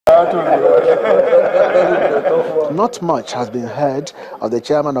Not much has been heard of the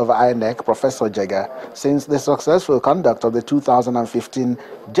chairman of INEC, Professor Jega, since the successful conduct of the 2015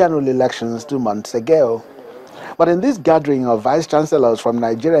 general elections 2 months ago. But in this gathering of vice chancellors from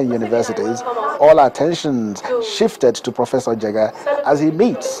Nigerian universities, all attentions shifted to Professor Jega as he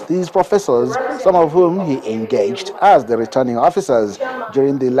meets these professors, some of whom he engaged as the returning officers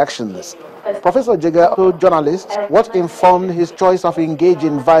during the elections. Professor Jega told journalists what informed his choice of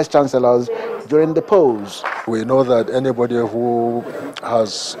engaging vice chancellors during the polls. We know that anybody who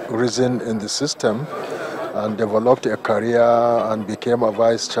has risen in the system and developed a career and became a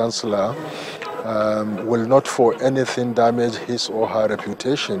vice chancellor will not for anything damage his or her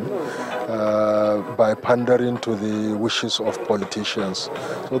reputation by pandering to the wishes of politicians.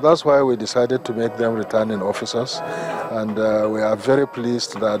 So that's why we decided to make them returning officers, and we are very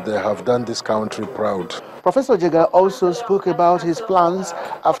pleased that they have done this country proud. Professor Jega also spoke about his plans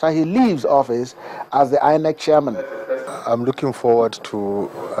after he leaves office as the INEC chairman. I'm looking forward to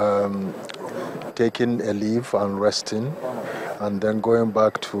taking a leave and resting, and then going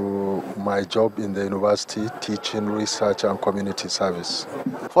back to my job in the university, teaching, research and community service.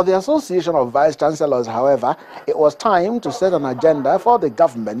 For the Association of Vice Chancellors, however, it was time to set an agenda for the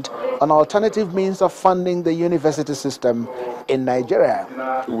government on alternative means of funding the university system in Nigeria.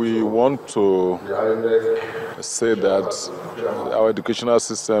 We want to say that our educational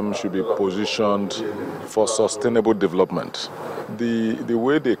system should be positioned for sustainable development. The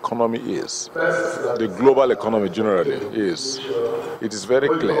way the economy is, the global economy generally is, it is very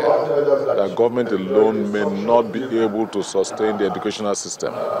clear that government alone may not be able to sustain the educational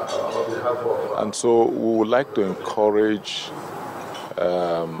system. And so we would like to encourage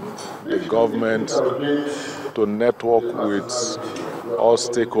the government to network with all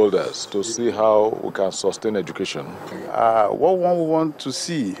stakeholders to see how we can sustain education. What one we want to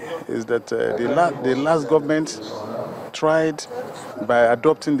see is that the last government tried by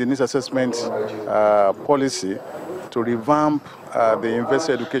adopting the needs assessment policy to revamp the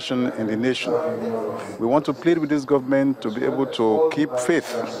university education in the nation. We want to plead with this government to be able to keep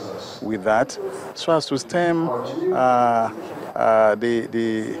faith with that so as to stem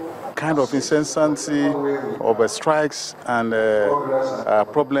the kind of inconsistency of strikes and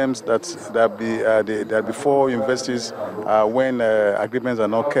problems that before universities when agreements are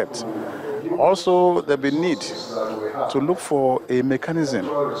not kept. Also, there will be need to look for a mechanism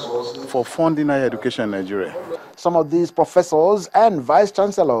for funding higher education in Nigeria. Some of these professors and vice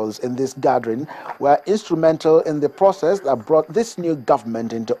chancellors in this gathering were instrumental in the process that brought this new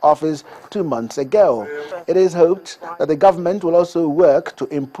government into office 2 months ago. It is hoped that the government will also work to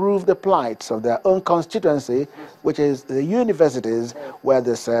improve the plight of their own constituency, which is the universities where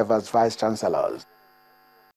they serve as vice chancellors.